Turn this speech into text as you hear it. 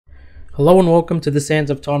Hello and welcome to the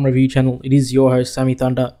Sands of Time review channel. It is your host Sammy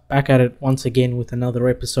Thunder, back at it once again with another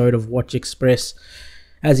episode of Watch Express.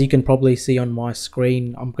 As you can probably see on my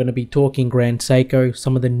screen, I'm going to be talking Grand Seiko,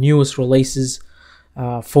 some of the newest releases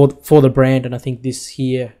for the brand, and I think this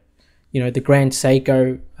here, the Grand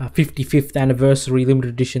Seiko 55th anniversary limited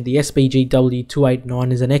edition, the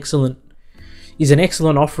SBGW289 is an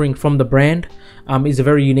excellent offering from the brand. Is a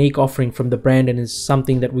very unique offering from the brand, and is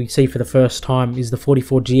something that we see for the first time is the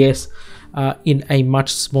 44GS in a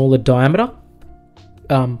much smaller diameter.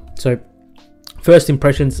 So first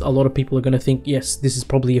impressions, a lot of people are going to think, yes, this is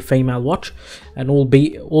probably a female watch, and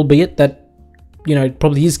albeit that it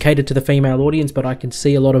probably is catered to the female audience, but I can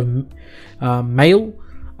see a lot of male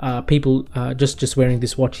people just wearing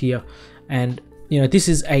this watch here. And this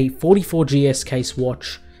is a 44GS case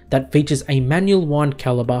watch that features a manual wind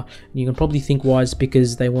caliber. You can probably think why is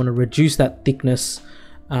because they want to reduce that thickness,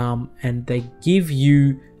 and they give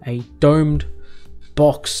you a domed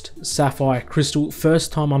boxed sapphire crystal.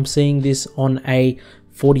 First time I'm seeing this on a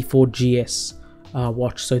 44GS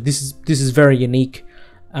watch, so this is very unique.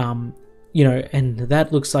 And that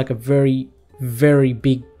looks like a very, very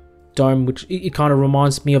big dome, which it kind of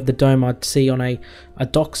reminds me of the dome I'd see on a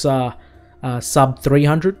Doxa sub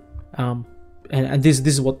 300. And this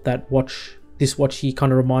is what this watch here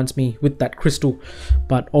kind of reminds me, with that crystal,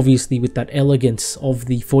 but obviously with that elegance of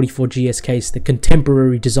the 44GS case, the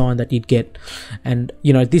contemporary design that you'd get. And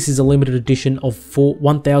this is a limited edition of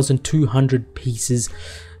 1,200 pieces,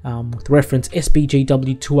 with reference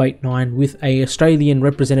SBGW289, with a Australian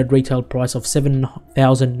represented retail price of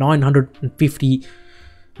 7,950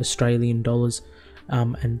 Australian dollars.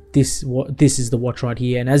 And this is the watch right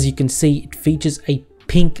here, and as you can see, it features a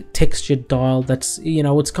pink textured dial that's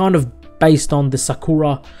it's kind of based on the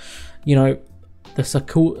sakura, the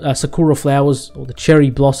sakura flowers, or the cherry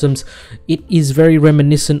blossoms. It is very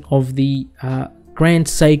reminiscent of the Grand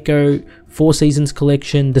Seiko Four Seasons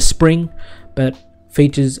collection, the spring, but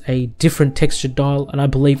features a different textured dial, and I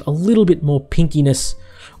believe a little bit more pinkiness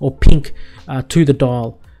or pink to the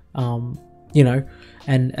dial, and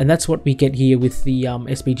that's what we get here with the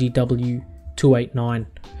SBGW 289.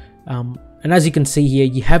 And as you can see here,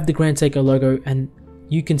 you have the Grand Seiko logo, and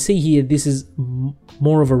you can see here this is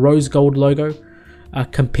more of a rose gold logo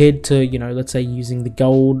compared to let's say using the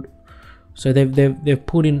gold. So they've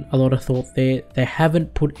put in a lot of thought there. They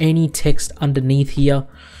haven't put any text underneath here,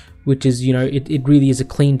 which is it really is a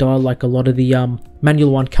clean dial. Like a lot of the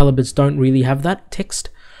manual wind calibers don't really have that text.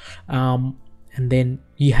 And then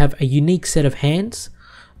you have a unique set of hands.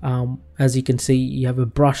 As you can see, you have a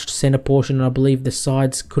brushed center portion, and I believe the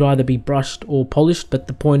sides could either be brushed or polished, but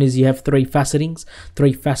the point is you have three facets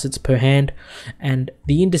per hand, and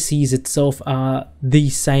the indices itself are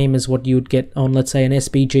the same as what you would get on, let's say, an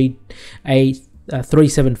SBG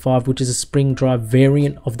A375, which is a spring drive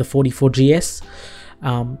variant of the 44GS.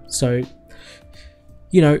 So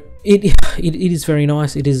it is very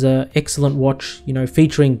nice. It is a excellent watch,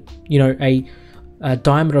 featuring a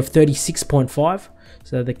diameter of 36.5.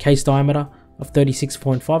 So the case diameter of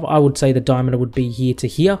 36.5, I would say the diameter would be here to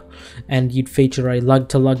here, and you'd feature a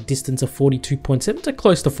lug-to-lug distance of 42.7 to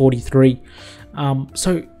close to 43.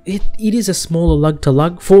 So it is a smaller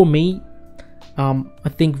lug-to-lug. For me, I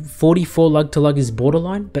think 44 lug-to-lug is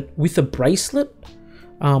borderline, but with a bracelet,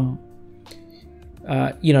 because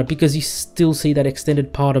you still see that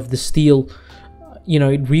extended part of the steel,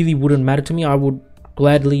 it really wouldn't matter to me. I would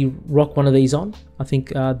gladly rock one of these on. I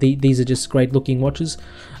think these are just great looking watches.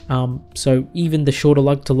 So even the shorter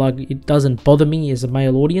lug to lug, it doesn't bother me as a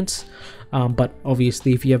male audience. But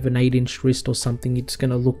obviously if you have an 8-inch wrist or something, it's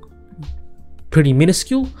going to look pretty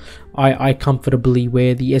minuscule. I comfortably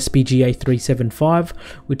wear the SBG A375,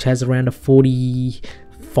 which has around a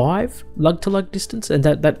 45 lug to lug distance, and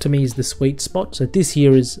that to me is the sweet spot. So this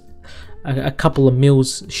here is a couple of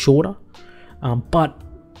mils shorter, but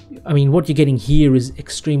I mean, what you're getting here is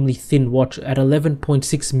extremely thin watch at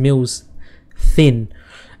 11.6 mils thin,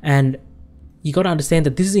 and you got to understand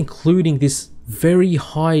that this is including this very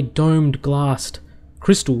high domed glassed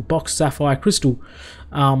crystal, boxed sapphire crystal.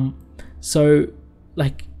 So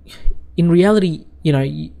like in reality,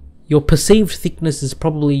 your perceived thickness is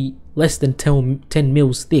probably less than 10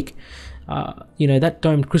 mils thick. That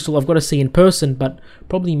domed crystal I've got to see in person, but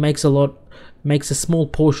probably makes a small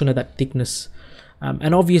portion of that thickness.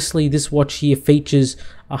 And obviously this watch here features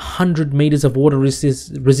 100 meters of water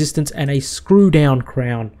resistance and a screw down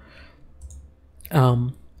crown,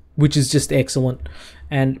 which is just excellent.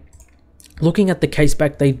 And looking at the case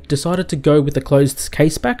back, they decided to go with a closed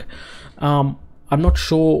case back. I'm not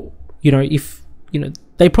sure if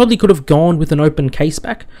they probably could have gone with an open case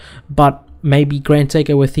back, but maybe Grand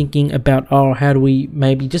Seiko were thinking about, oh, how do we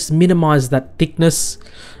maybe just minimize that thickness.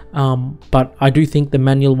 But I do think the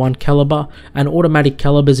manual one caliber and automatic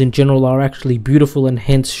calibers in general are actually beautiful and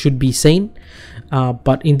hence should be seen.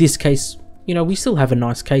 But in this case, you know, we still have a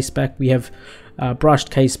nice case back. We have brushed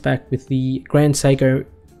case back with the Grand Seiko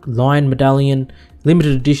Lion medallion,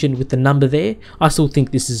 limited edition with the number there. I still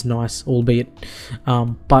think this is nice, albeit.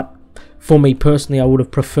 But for me personally, I would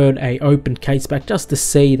have preferred a open case back just to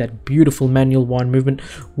see that beautiful manual wind movement.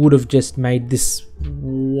 Would have just made this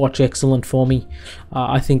watch excellent for me.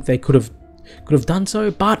 I think they could have done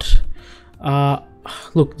so, but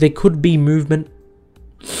look, there could be movement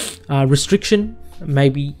restriction.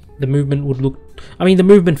 Maybe the movement would look, I mean, the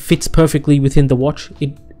movement fits perfectly within the watch.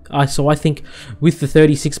 So I think with the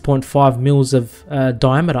 36.5 mils of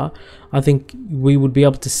diameter, I think we would be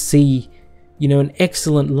able to see, you know, an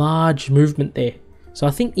excellent large movement there. So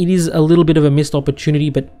I think it is a little bit of a missed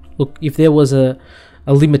opportunity, but look, if there was a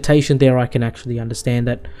limitation there, I can actually understand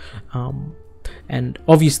that. And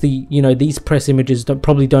obviously, you know, these press images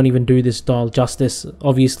probably don't even do this dial justice,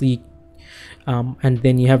 obviously. And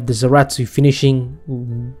then you have the Zaratsu finishing,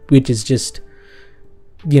 which is just,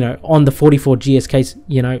 you know, on the 44 GS case,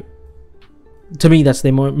 you know, to me that's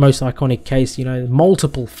their most iconic case. You know,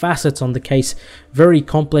 multiple facets on the case, very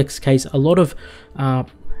complex case, a lot of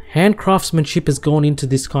hand craftsmanship has gone into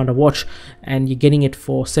this kind of watch, and you're getting it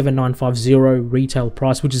for 7,950 retail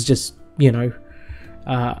price, which is just, you know,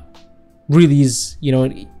 really is, you know,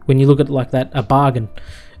 when you look at it like that, a bargain.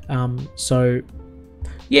 So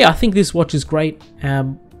yeah, I think this watch is great.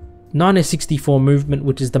 9S64 movement,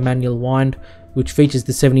 which is the manual wind, which features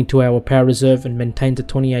the 72-hour power reserve and maintains at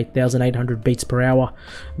 28,800 beats per hour.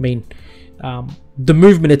 I mean, the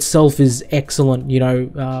movement itself is excellent. You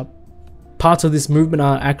know, parts of this movement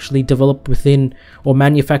are actually developed within or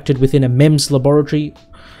manufactured within a MEMS laboratory,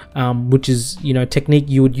 which is, you know, technique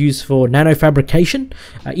you would use for nanofabrication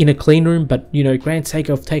in a clean room. But, you know, Grand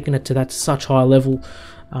Seiko have taken it to that such high level.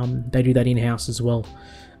 They do that in-house as well.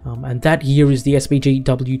 And that here is the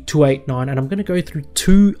SBGW289, and I'm going to go through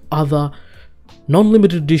two other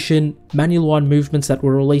non-limited edition manual wind movements that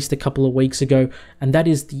were released a couple of weeks ago, and that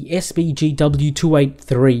is the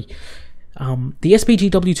SBGW283. The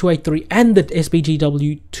SBGW283 and the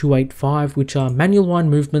SBGW285, which are manual wind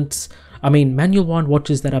movements, manual wind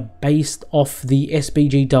watches that are based off the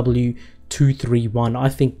SBGW231. I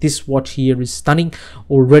think this watch here is stunning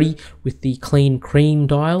already with the clean cream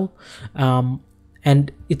dial.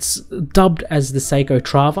 And it's dubbed as the Seiko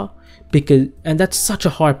Trava, and that's such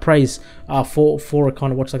a high praise for a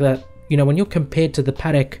kind of watch like that. You know, when you're compared to the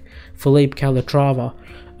Patek Philippe Calatrava,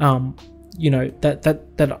 you know, that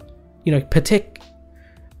you know, Patek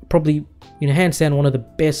probably, you know, hands down one of the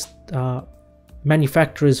best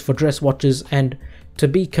manufacturers for dress watches, and to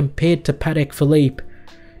be compared to Patek Philippe,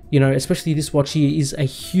 you know, especially this watch here, is a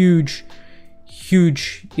huge,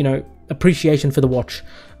 you know, appreciation for the watch.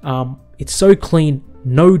 It's so clean,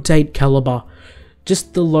 no date caliber,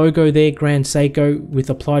 just the logo there, Grand Seiko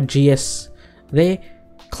with applied GS there,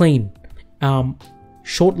 clean.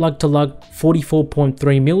 Short lug to lug,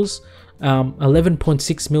 44.3 mils,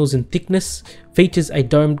 11.6 mils in thickness, features a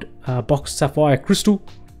domed boxed sapphire crystal,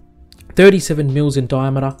 37 mils in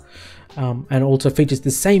diameter, and also features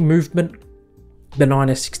the same movement, the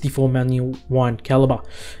 9S64 manual wind caliber.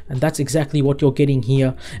 And that's exactly what you're getting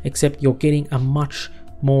here, except you're getting a much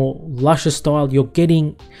more luscious style. You're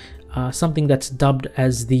getting something that's dubbed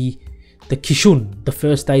as the Kishun, the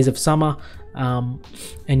first days of summer,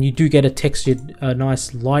 and you do get a textured,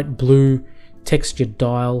 nice light blue textured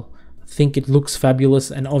dial. I think it looks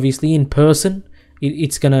fabulous, and obviously in person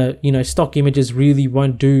it's gonna, you know, stock images really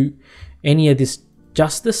won't do any of this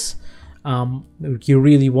justice. You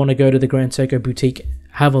really want to go to the Grand Seiko boutique,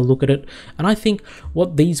 have a look at it. And I think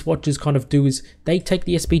what these watches kind of do is they take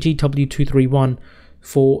the SBGW231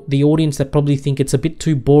 for the audience that probably think it's a bit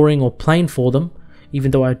too boring or plain for them, even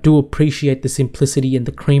though I do appreciate the simplicity and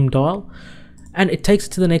the cream dial, and it takes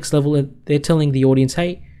it to the next level. And they're telling the audience,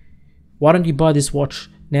 hey, why don't you buy this watch?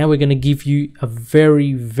 Now we're going to give you a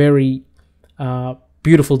very, very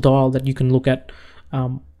beautiful dial that you can look at,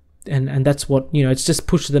 and that's what, you know, it's just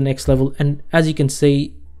pushed to the next level. And as you can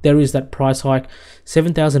see, there is that price hike,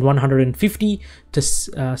 7,150 to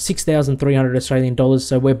 6,300 Australian dollars.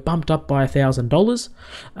 So we're bumped up by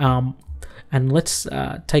 $1,000. And let's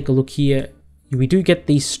take a look here. We do get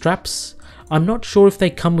these straps. I'm not sure if they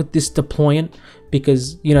come with this deployant,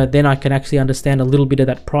 because, you know, then I can actually understand a little bit of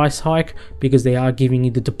that price hike, because they are giving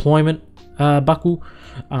you the deployment buckle.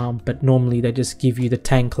 But normally they just give you the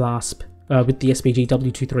tang clasp with the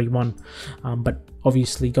SBGW231. But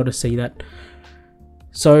obviously got to see that.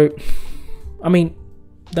 So I mean,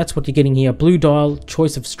 that's what you're getting here. Blue dial,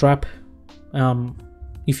 choice of strap.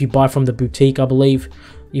 If you buy from the boutique, I believe.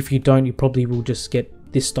 If you don't, you probably will just get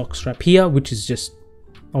this stock strap here, which is just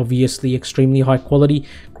obviously extremely high quality.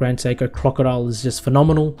 Grand Seiko Crocodile is just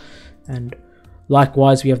phenomenal. And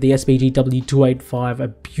likewise, we have the SBGW289, a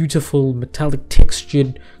beautiful metallic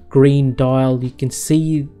textured green dial. You can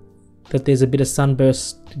see that there's a bit of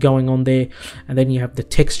sunburst going on there, and then you have the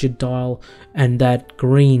textured dial, and that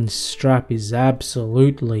green strap is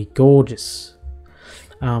absolutely gorgeous.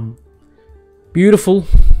 Beautiful.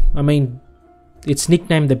 I mean, it's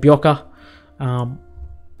nicknamed the Bjorka.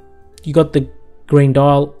 You got the green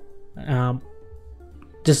dial.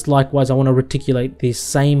 Just likewise, I want to reticulate the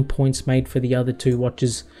same points made for the other two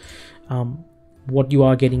watches. What you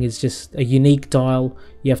are getting is just a unique dial.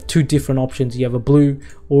 You have two different options. You have a blue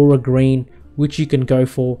or a green, which you can go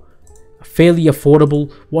for. Fairly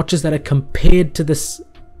affordable watches that are compared to this,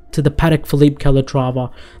 to the Patek Philippe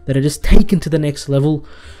Calatrava, that are just taken to the next level.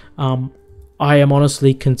 I am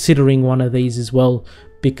honestly considering one of these as well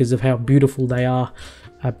because of how beautiful they are.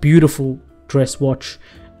 A beautiful dress watch.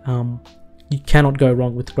 You cannot go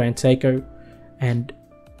wrong with Grand Seiko, and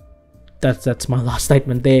that's my last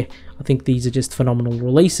statement there. I think these are just phenomenal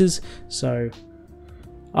releases, so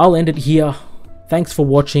I'll end it here. Thanks for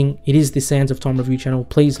watching. It is the Sands of Time review channel.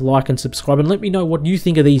 Please like and subscribe, and let me know what you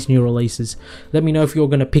think of these new releases. Let me know if you're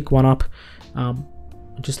going to pick one up.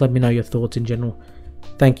 Just let me know your thoughts in general.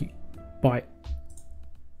 Thank you. Bye.